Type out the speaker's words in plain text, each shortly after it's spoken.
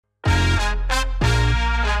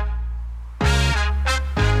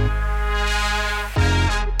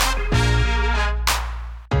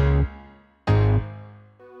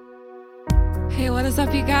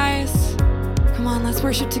up, you guys? Come on, let's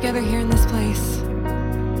worship together here in this place.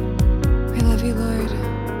 We love you, Lord.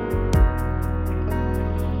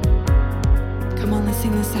 Come on, let's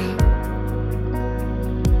sing this out.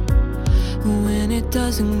 When it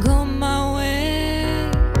doesn't go my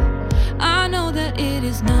way, I know that it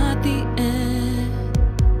is not the end.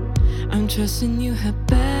 I'm trusting you have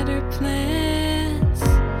better plans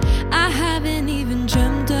I haven't even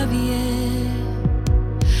dreamt of yet.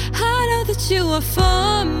 I know that you are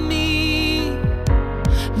for me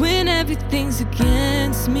when everything's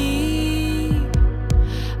against me.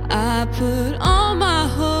 I put all my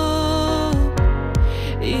hope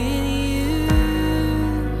in you.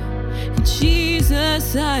 And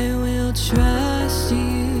Jesus, I will trust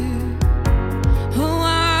you. Oh,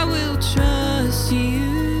 I will trust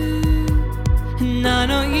you. And I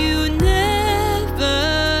know you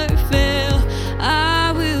never fail.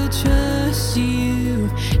 I will trust you.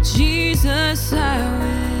 Jesus, I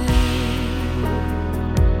will.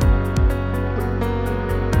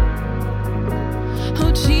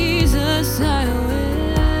 Oh, Jesus, I will.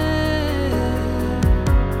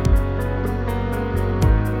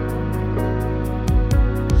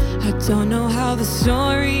 I don't know how the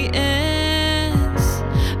story ends,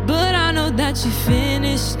 but I know that you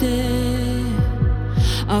finished it.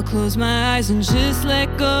 I'll close my eyes and just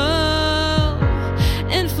let go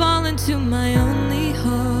and fall into my only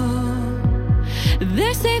hope.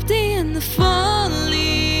 There's safety in the falling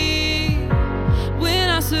when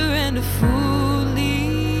I surrender fully.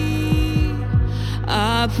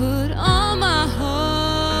 I put all my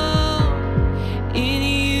hope in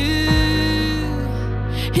you.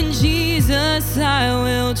 And Jesus, I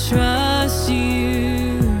will trust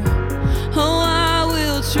you. Oh, I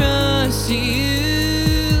will trust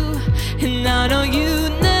you. And I know you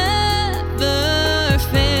never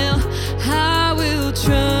fail. I will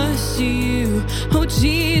trust you. Oh,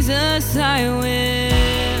 Jesus, I will.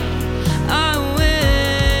 I will.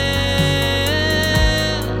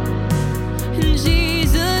 And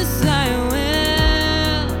Jesus, I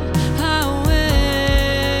will. I will.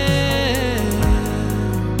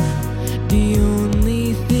 The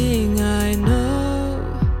only thing I know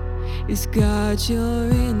is, God, you're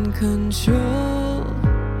in control.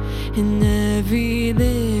 In every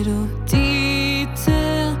little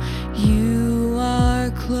detail, you are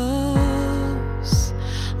close.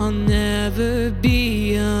 I'll never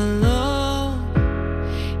be alone.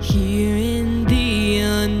 Here in the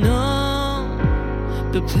unknown,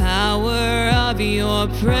 the power of your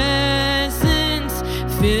presence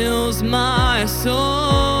fills my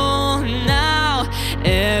soul. Now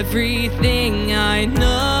everything I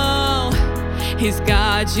know is,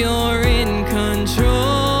 God, you're in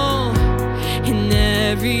control. In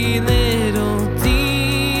every little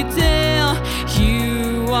detail,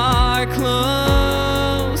 you are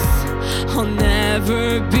close. I'll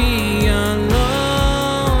never be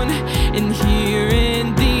alone. And here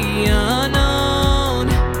in the unknown,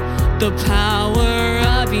 the power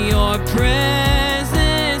of your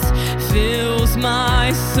presence fills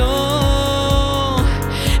my soul.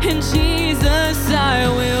 And Jesus, I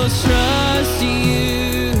will trust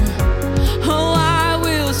you. Oh, I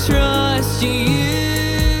will trust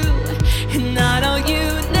you. And I know you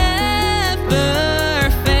never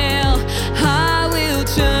fail. I will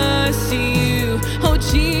trust you. Oh,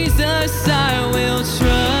 Jesus, I will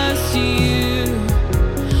trust you.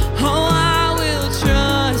 Oh, I will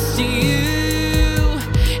trust you.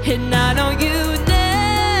 And I know you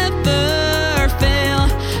never fail.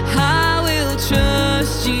 I will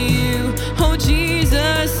trust you. Oh,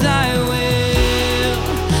 Jesus, I will.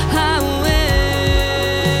 I will.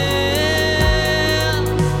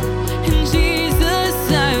 And Jesus,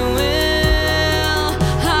 I will.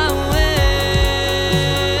 I will.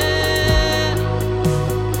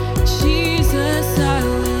 Jesus, I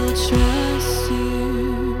will trust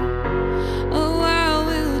you. Oh, I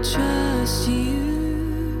will trust you.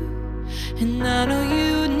 And I know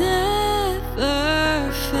you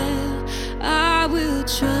never fail. I will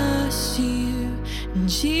trust you. And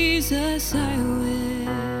Jesus, I will.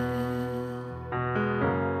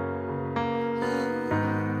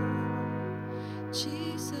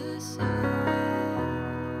 Jesus, I will.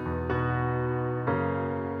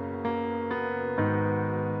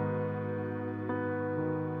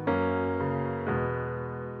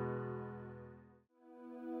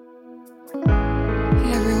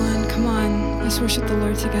 Hey everyone, come on, let's worship the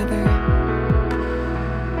Lord together.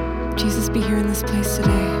 Jesus, be here in this place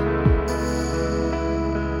today.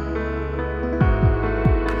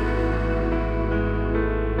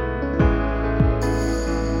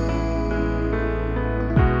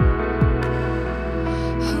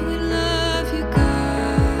 Oh, we love you, God.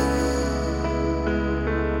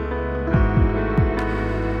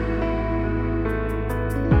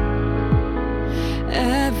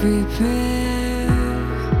 every prayer.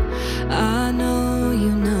 I know you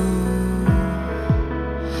know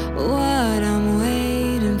what I'm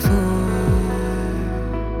waiting for.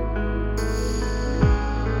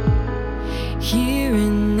 Here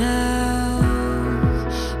and now,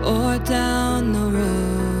 or down the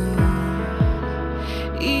road,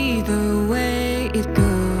 either way it goes.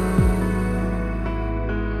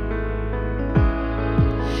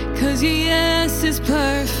 'Cause your yes is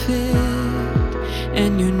perfect,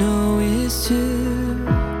 and you know it's true.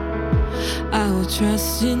 I will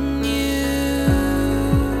trust in you.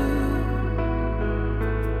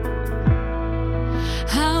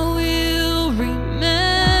 I will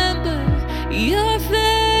remember your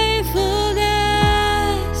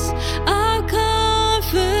faithfulness. I'm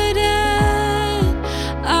confident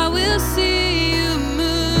I will see you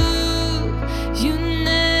move. You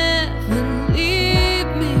never leave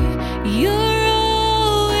me. You're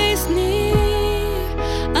always near.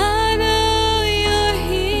 I know you're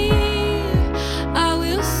here. I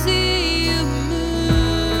will see you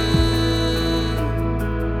move.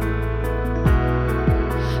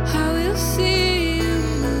 I will see you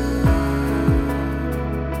move.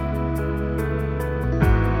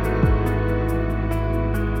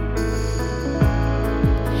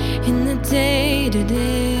 In the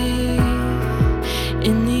day-to-day,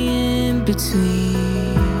 in the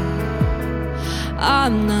in-between,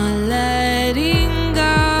 I'm not letting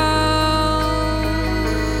go.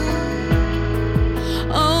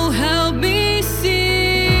 Oh, help me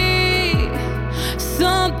see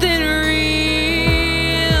something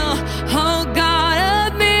real. Oh, God of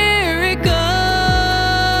miracles.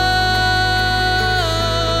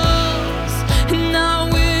 And I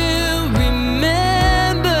will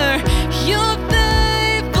remember your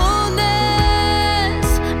faithfulness.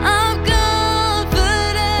 I'm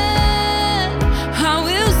confident I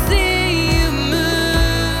will see you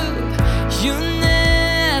move. You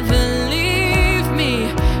never leave me.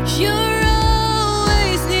 You're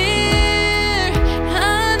always near.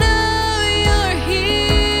 I know you're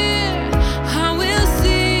here. I will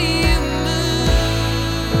see you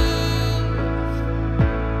move.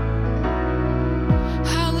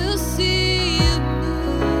 I will see you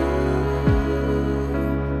move.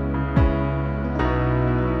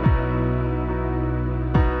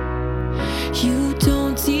 You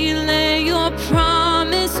don't delay your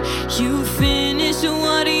promise. You finish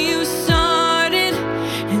what you started.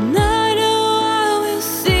 And I know I will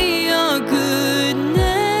see your goodness.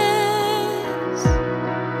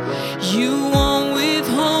 You won't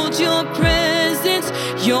withhold your presence.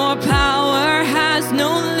 Your power has no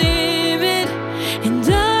limit. And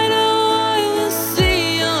I know I will see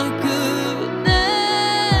your goodness.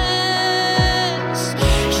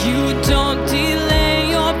 You don't delay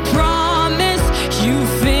your promise. You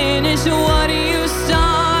finish what you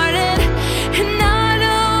started. And I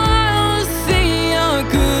know I will see your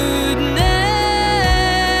goodness.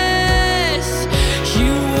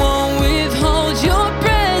 You won't withhold your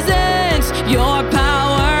presence. Your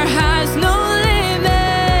power has no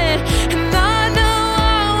limit. And I know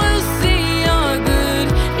I will see your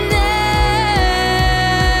goodness.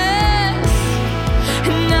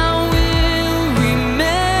 And I will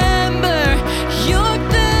remember your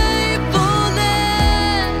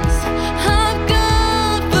faithfulness. I'm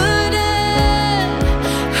confident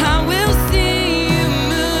I will see you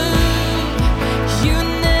move. You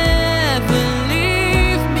never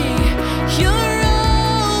leave me. You're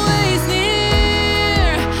always near.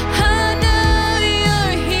 I know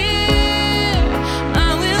you're here. I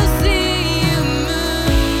will see you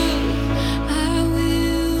move. I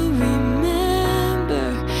will remember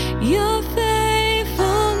your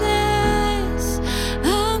faithfulness.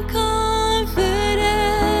 I'm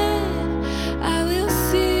confident I will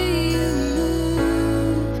see you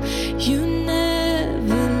move. You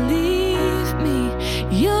never leave me.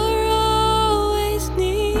 You're always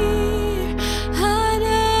near. I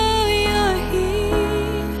know you're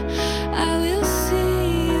here. I will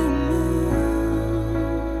see you move.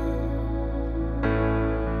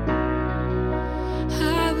 I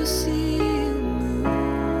will see you move.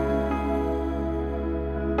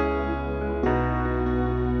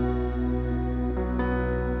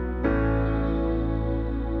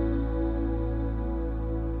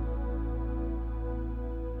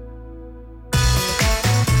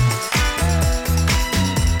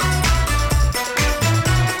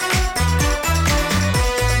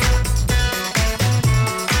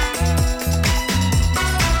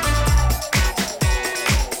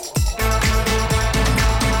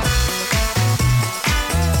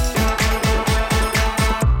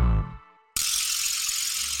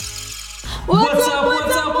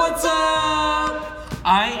 What's up?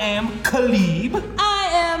 I Khalib. I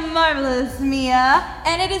am Marvelous Mia,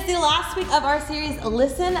 and it is the last week of our series,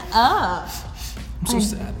 Listen Up. I'm so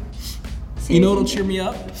sad. You know what'll cheer me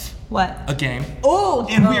up? What? A game. Oh!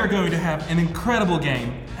 And we are going to have an incredible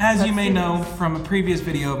game. As you may know from a previous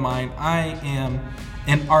video of mine, I am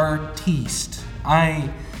an artiste. I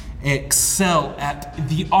excel at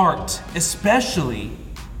the art, especially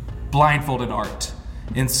blindfolded art.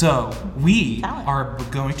 And so we are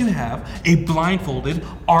going to have a blindfolded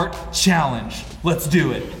art challenge. Let's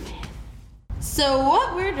do it. So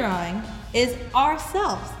what we're drawing is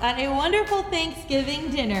ourselves at a wonderful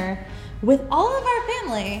Thanksgiving dinner with all of our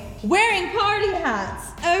family wearing party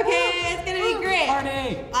hats. Okay, it's gonna be great.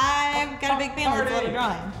 Party! I've got a big family, that's what I'm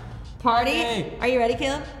drawing. Party? Are you ready,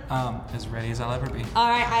 Caleb? As ready as I'll ever be. All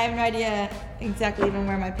right, I have no idea exactly even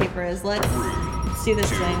where my paper is. Let's do this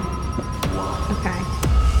thing. Okay.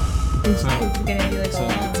 It's gonna be like it's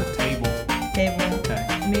a table. Okay.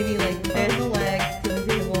 Maybe like there's a leg to the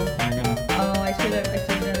table. I should have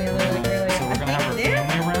done the other leg earlier. So we're gonna have our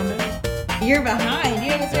family around it? You're behind. You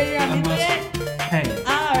haven't started around people yet? Hey,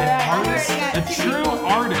 Alright, a true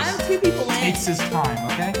artist I'm 2 people in. takes his time,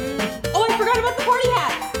 okay? Oh, I forgot about the party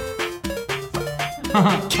hats.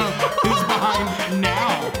 Who's behind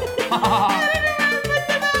now?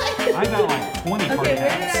 I got like 20 party Okay, where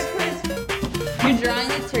hats. did I put it? You're drawing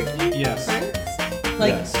the turkey? Yes. First?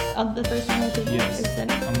 Like, Yes. of the first one that you Yes.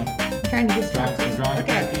 said? I'm Trying to distract you. drawing a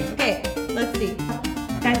turkey. Okay, let's see.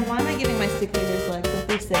 Guys, why am I giving my stick figures legs if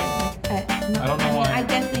they're sitting? I don't know why. I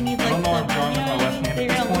guess they need I like don't know why I'm drawing with my left hand They at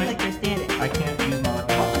this don't look point. like they're standing. I can't use my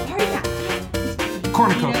left hand. Party hat.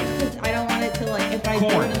 Cornucopia. Because I don't want it to like, if I do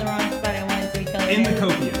Corn. it in the wrong spot, I want it to be colored. In the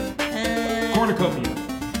copia. Cornucopia.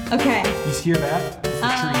 Okay. You hear that? It's the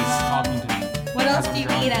trees talking to me. What else As I'm do you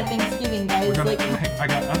drawing. eat at Thanksgiving, guys? We're gonna, Like I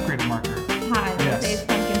got upgraded marker. pie. Let's Yes. say it's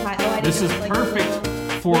pumpkin pie. Oh, I This didn't is like perfect the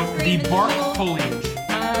for whipped the cream in bark middle. foliage.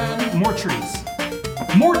 More trees.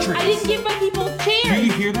 More trees. I didn't give my people chairs. Do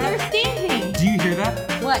you hear that? They're standing. Do you hear that?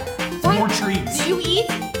 What? More trees. Do you eat?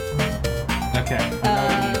 Okay.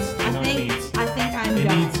 I think I'm It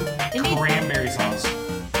done. needs cranberry sauce.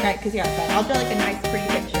 Right, because you're outside. I'll draw like a nice pretty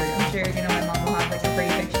picture. I'm sure my mom will have like a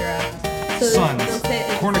pretty picture of. So Suns, they'll sit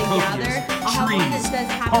and cornucopias, gather. I'll have one that trees, says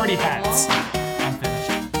happy party fall. hats. I'm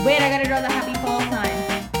finished. Wait, I gotta draw the happy fall sign.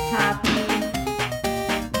 Happy.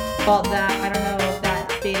 Fault that. I don't know if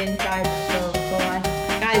that stayed inside the line.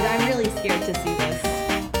 Guys, I'm really scared to see this.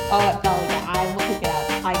 Oh, it fell again. I will pick it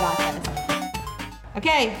up. I got this.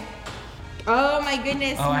 Okay. Oh my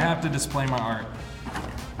goodness. Oh, I have to display my art.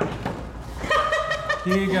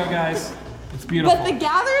 Here you go, guys. It's beautiful. But the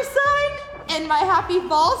gather sign and my happy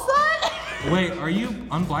fall sign? Wait, are you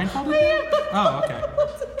unblindfolded? Oh, okay.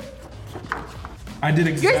 I did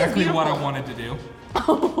exactly what I wanted to do.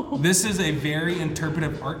 Oh. This is a very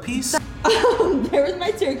interpretive art piece. There was my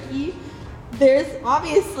turkey. There's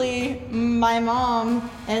obviously my mom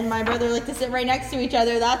and my brother like to sit right next to each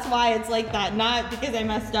other. That's why it's like that, not because I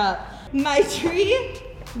messed up. My tree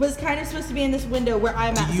was kind of supposed to be in this window where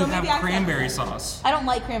I'm at. Do you So maybe have I cranberry sauce? I don't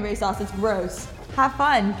like cranberry sauce, it's gross. Have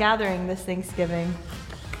fun gathering this Thanksgiving.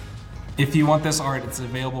 If you want this art, it's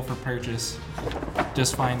available for purchase.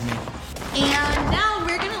 Just find me. And now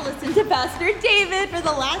we're gonna listen to Pastor David for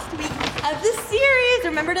the last week of the series.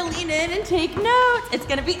 Remember to lean in and take notes. It's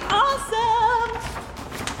gonna be awesome.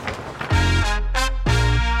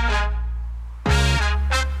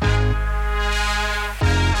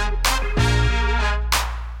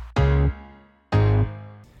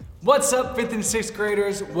 What's up, 5th and 6th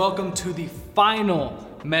graders? Welcome to the final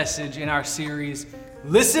message in our series,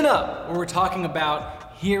 Listen Up, where we're talking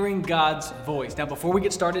about hearing God's voice. Now, before we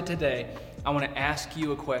get started today, I want to ask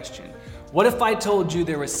you a question. What if I told you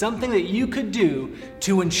there was something that you could do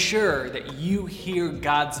to ensure that you hear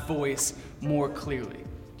God's voice more clearly?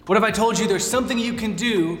 What if I told you there's something you can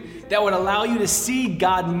do that would allow you to see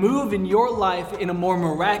God move in your life in a more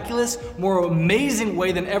miraculous, more amazing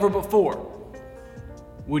way than ever before?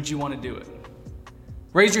 Would you want to do it?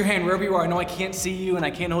 Raise your hand wherever you are. I know I can't see you and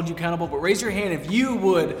I can't hold you accountable, but raise your hand if you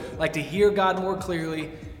would like to hear God more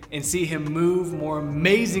clearly and see Him move more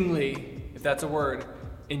amazingly, if that's a word,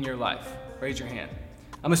 in your life. Raise your hand.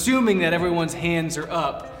 I'm assuming that everyone's hands are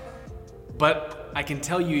up, but I can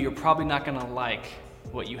tell you you're probably not going to like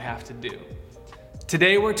what you have to do.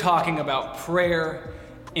 Today we're talking about prayer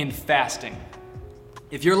and fasting.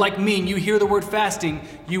 If you're like me and you hear the word fasting,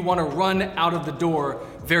 you want to run out of the door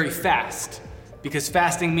very fast because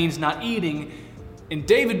fasting means not eating, and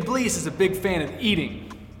David Blease is a big fan of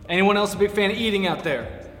eating. Anyone else a big fan of eating out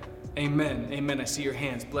there? Amen, amen. I see your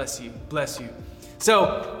hands. Bless you, bless you.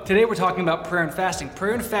 So today we're talking about prayer and fasting.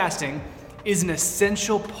 Prayer and fasting is an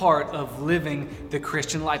essential part of living the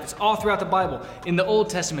Christian life. It's all throughout the Bible. In the Old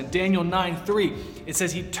Testament, Daniel 9:3, it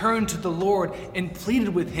says he turned to the Lord and pleaded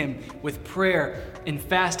with him with prayer and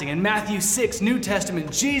fasting. In Matthew 6, New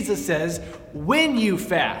Testament, Jesus says, when you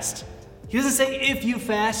fast. He doesn't say if you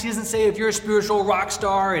fast. He doesn't say if you're a spiritual rock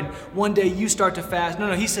star and one day you start to fast.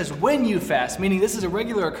 No, he says when you fast, meaning this is a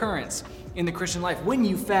regular occurrence in the Christian life. When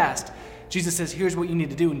you fast, Jesus says, here's what you need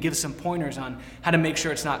to do, and gives some pointers on how to make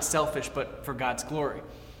sure it's not selfish, but for God's glory.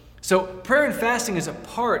 So prayer and fasting is a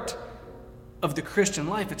part of the Christian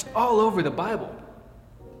life. It's all over the Bible.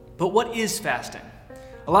 But what is fasting?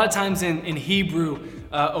 A lot of times in Hebrew,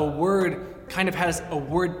 a word kind of has a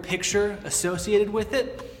word picture associated with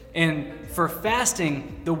it. And for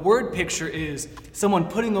fasting, the word picture is someone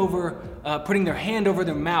putting their hand over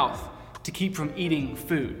their mouth to keep from eating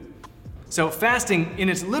food. So fasting in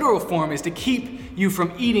its literal form is to keep you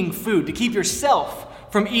from eating food, to keep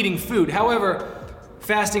yourself from eating food. However,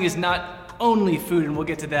 fasting is not only food, and we'll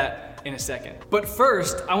get to that in a second. But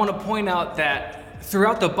first, I want to point out that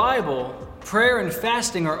throughout the Bible, prayer and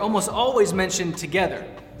fasting are almost always mentioned together.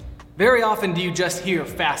 Very often do you just hear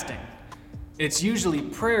fasting. It's usually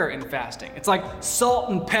prayer and fasting. It's like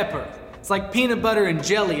salt and pepper. It's like peanut butter and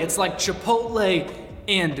jelly. It's like Chipotle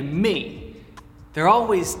and me. They're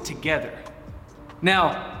always together.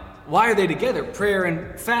 Now, why are they together, prayer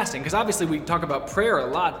and fasting? Because obviously we talk about prayer a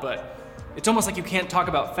lot, but it's almost like you can't talk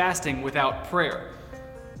about fasting without prayer.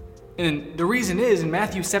 And the reason is, in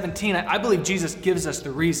Matthew 17, I believe Jesus gives us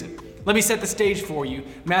the reason. Let me set the stage for you.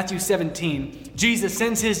 Matthew 17, Jesus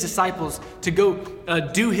sends his disciples to go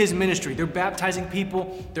do his ministry. They're baptizing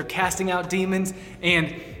people, they're casting out demons,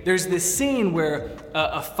 and there's this scene where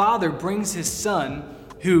a father brings his son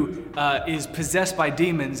who is possessed by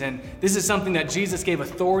demons. And this is something that Jesus gave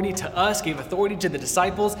authority to us, gave authority to the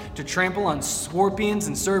disciples to trample on scorpions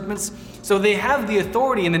and serpents. So they have the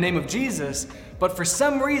authority in the name of Jesus, but for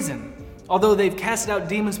some reason, although they've casted out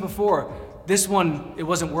demons before, this one, it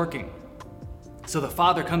wasn't working. So the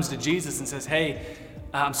father comes to Jesus and says, hey,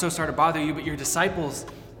 I'm so sorry to bother you, but your disciples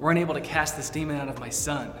weren't able to cast this demon out of my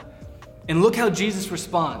son. And look how Jesus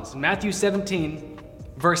responds. In Matthew 17,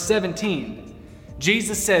 verse 17,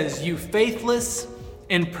 Jesus says, you faithless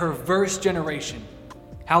and perverse generation,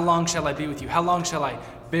 how long shall I be with you? How long shall I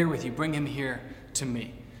bear with you? Bring him here to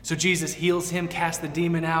me. So Jesus heals him, casts the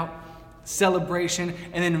demon out, celebration.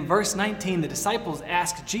 And then in verse 19, the disciples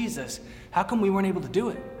ask Jesus, how come we weren't able to do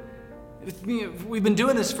it? We've been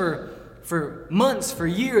doing this for months, for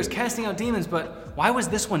years, casting out demons, but why was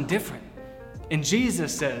this one different? And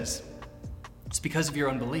Jesus says, it's because of your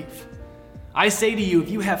unbelief. I say to you, if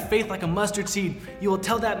you have faith like a mustard seed, you will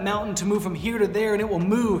tell that mountain to move from here to there, and it will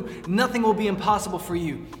move. Nothing will be impossible for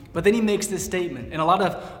you. But then he makes this statement, and a lot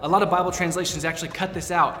of Bible translations actually cut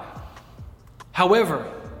this out.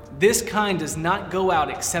 However, this kind does not go out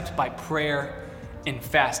except by prayer and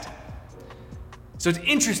fasting. So it's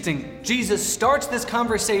interesting. Jesus starts this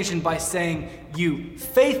conversation by saying, you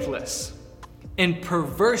faithless and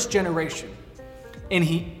perverse generation. And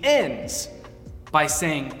he ends by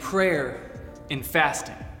saying prayer and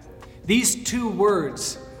fasting. These two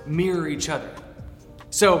words mirror each other.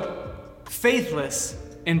 So, faithless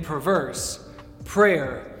and perverse,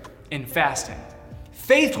 prayer and fasting.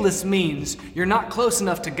 Faithless means you're not close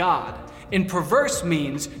enough to God, and perverse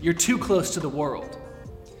means you're too close to the world.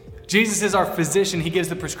 Jesus is our physician, he gives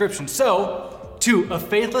the prescription. So, to a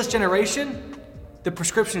faithless generation, the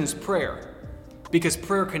prescription is prayer, because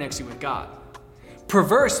prayer connects you with God.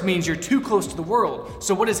 Perverse means you're too close to the world.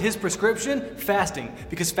 So what is his prescription? Fasting,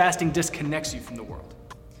 because fasting disconnects you from the world.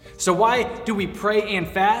 So why do we pray and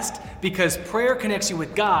fast? Because prayer connects you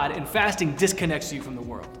with God and fasting disconnects you from the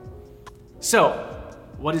world. So,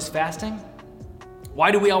 what is fasting? Why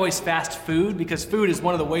do we always fast food? Because food is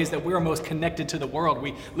one of the ways that we're most connected to the world.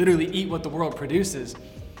 We literally eat what the world produces.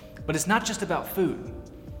 But it's not just about food.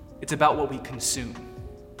 It's about what we consume.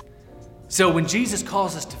 So when Jesus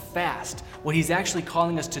calls us to fast, what he's actually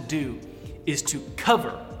calling us to do is to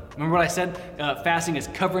cover. Remember what I said? Fasting is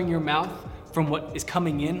covering your mouth from what is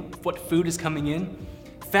coming in, what food is coming in.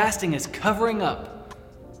 Fasting is covering up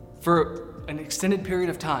for an extended period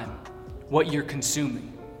of time what you're consuming.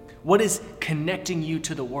 What is connecting you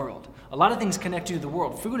to the world? A lot of things connect you to the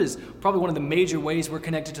world. Food is probably one of the major ways we're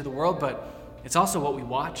connected to the world, but it's also what we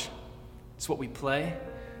watch. It's what we play.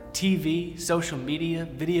 TV, social media,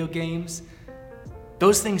 video games.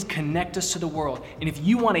 Those things connect us to the world. And if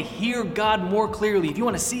you want to hear God more clearly, if you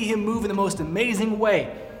want to see him move in the most amazing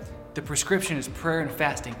way, the prescription is prayer and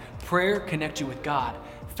fasting. Prayer connects you with God.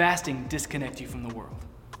 Fasting disconnects you from the world.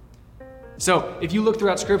 So if you look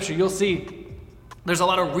throughout Scripture, you'll see There's a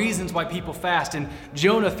lot of reasons why people fast. In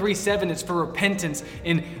Jonah 3:7, it's for repentance.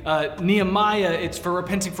 In Nehemiah, it's for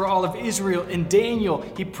repenting for all of Israel. In Daniel,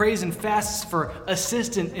 he prays and fasts for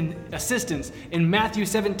assistance. In Matthew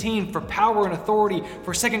 17, for power and authority.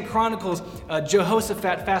 For 2 Chronicles,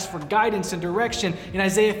 Jehoshaphat fasts for guidance and direction. In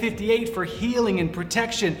Isaiah 58, for healing and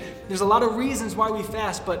protection. There's a lot of reasons why we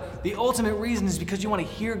fast, but the ultimate reason is because you want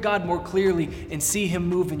to hear God more clearly and see him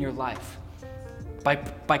move in your life. By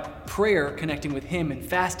prayer, connecting with him, and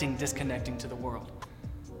fasting, disconnecting to the world.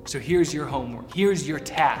 So here's your homework. Here's your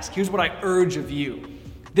task. Here's what I urge of you.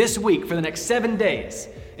 This week, for the next 7 days,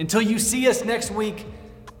 until you see us next week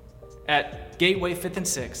at Gateway 5th and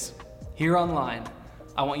 6th, here online,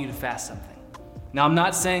 I want you to fast something. Now, I'm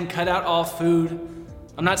not saying cut out all food.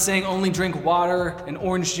 I'm not saying only drink water and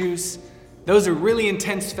orange juice. Those are really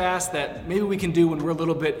intense fasts that maybe we can do when we're a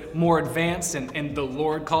little bit more advanced and the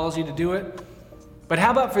Lord calls you to do it. But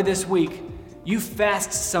how about for this week, you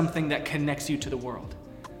fast something that connects you to the world?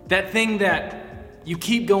 That thing that you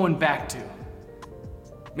keep going back to.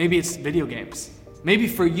 Maybe it's video games. Maybe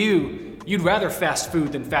for you, you'd rather fast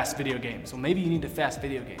food than fast video games. Well, maybe you need to fast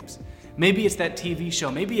video games. Maybe it's that TV show.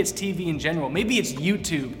 Maybe it's TV in general. Maybe it's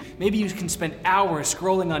YouTube. Maybe you can spend hours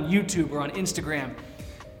scrolling on YouTube or on Instagram.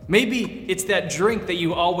 Maybe it's that drink that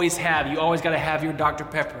you always have. You always got to have your Dr.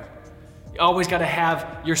 Pepper. You always got to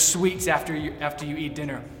have your sweets after you eat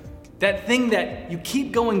dinner. That thing that you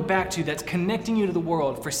keep going back to that's connecting you to the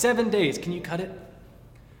world. For 7 days, can you cut it?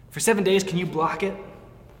 For 7 days, can you block it?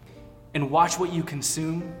 And watch what you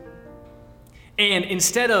consume? And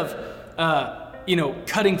instead of,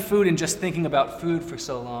 cutting food and just thinking about food for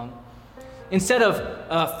so long, instead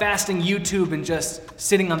of fasting YouTube and just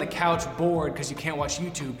sitting on the couch bored because you can't watch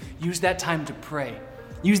YouTube, use that time to pray.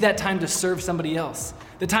 Use that time to serve somebody else.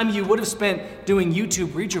 The time you would have spent doing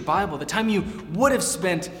YouTube, read your Bible. The time you would have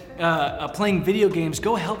spent playing video games,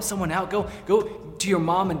 go help someone out. Go to your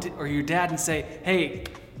mom or your dad and say, hey,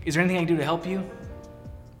 is there anything I can do to help you?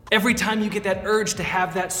 Every time you get that urge to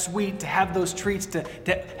have that sweet, to have those treats, to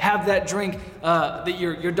have that drink, that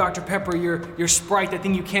your Dr. Pepper, your Sprite, that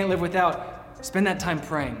thing you can't live without, spend that time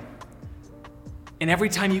praying. And every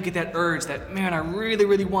time you get that urge that, man, I really,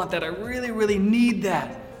 really want that, I really, really need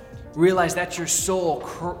that, realize that's your soul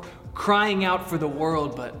crying out for the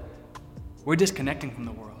world, but we're disconnecting from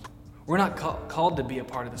the world. We're not called to be a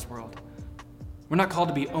part of this world. We're not called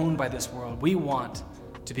to be owned by this world. We want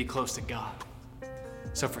to be close to God.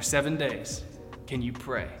 So for 7 days, can you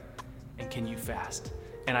pray and can you fast?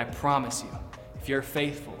 And I promise you, if you're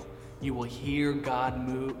faithful, you will hear God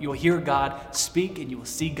move. You will hear God speak and you will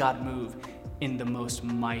see God move in the most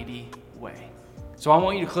mighty way. So I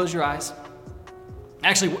want you to close your eyes.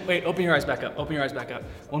 Actually, wait, open your eyes back up. Open your eyes back up.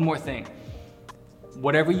 One more thing.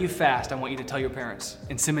 Whatever you fast, I want you to tell your parents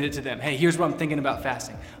and submit it to them. Hey, here's what I'm thinking about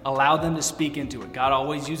fasting. Allow them to speak into it. God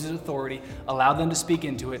always uses authority. Allow them to speak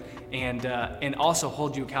into it and also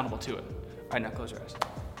hold you accountable to it. All right, now close your eyes.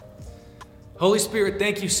 Holy Spirit,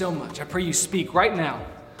 thank you so much. I pray you speak right now.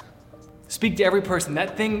 Speak to every person.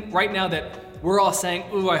 That thing right now that we're all saying,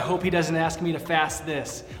 ooh, I hope he doesn't ask me to fast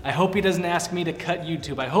this. I hope he doesn't ask me to cut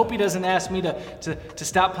YouTube. I hope he doesn't ask me to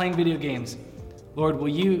stop playing video games. Lord, will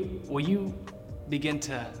you begin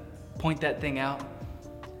to point that thing out?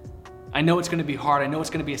 I know it's going to be hard. I know it's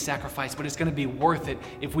going to be a sacrifice, but it's going to be worth it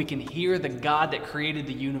if we can hear the God that created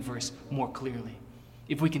the universe more clearly.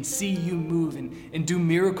 If we can see you move and do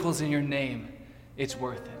miracles in your name, it's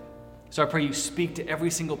worth it. So I pray you speak to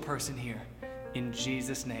every single person here. In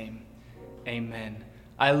Jesus' name, amen.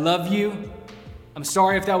 I love you. I'm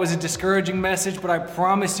sorry if that was a discouraging message, but I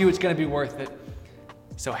promise you it's going to be worth it.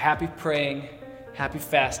 So happy praying, happy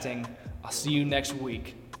fasting. I'll see you next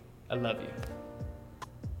week. I love you.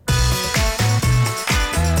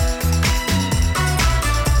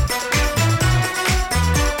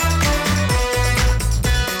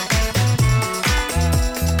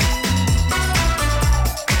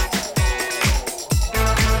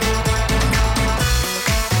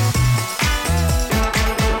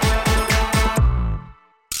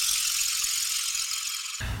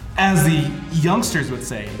 As the youngsters would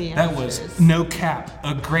say, that was no cap.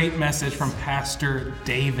 A great message from Pastor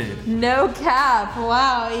David. No cap.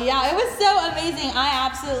 Wow. Yeah, it was so amazing. I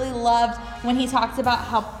absolutely loved when he talked about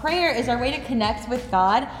how prayer is our way to connect with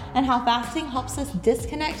God and how fasting helps us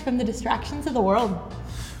disconnect from the distractions of the world.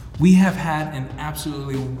 We have had an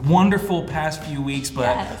absolutely wonderful past few weeks,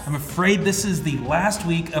 but I'm afraid this is the last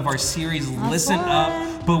week of our series, Listen Up.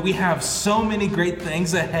 But we have so many great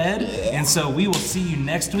things ahead, and so we will see you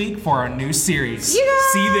next week for our new series.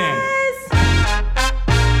 See you then.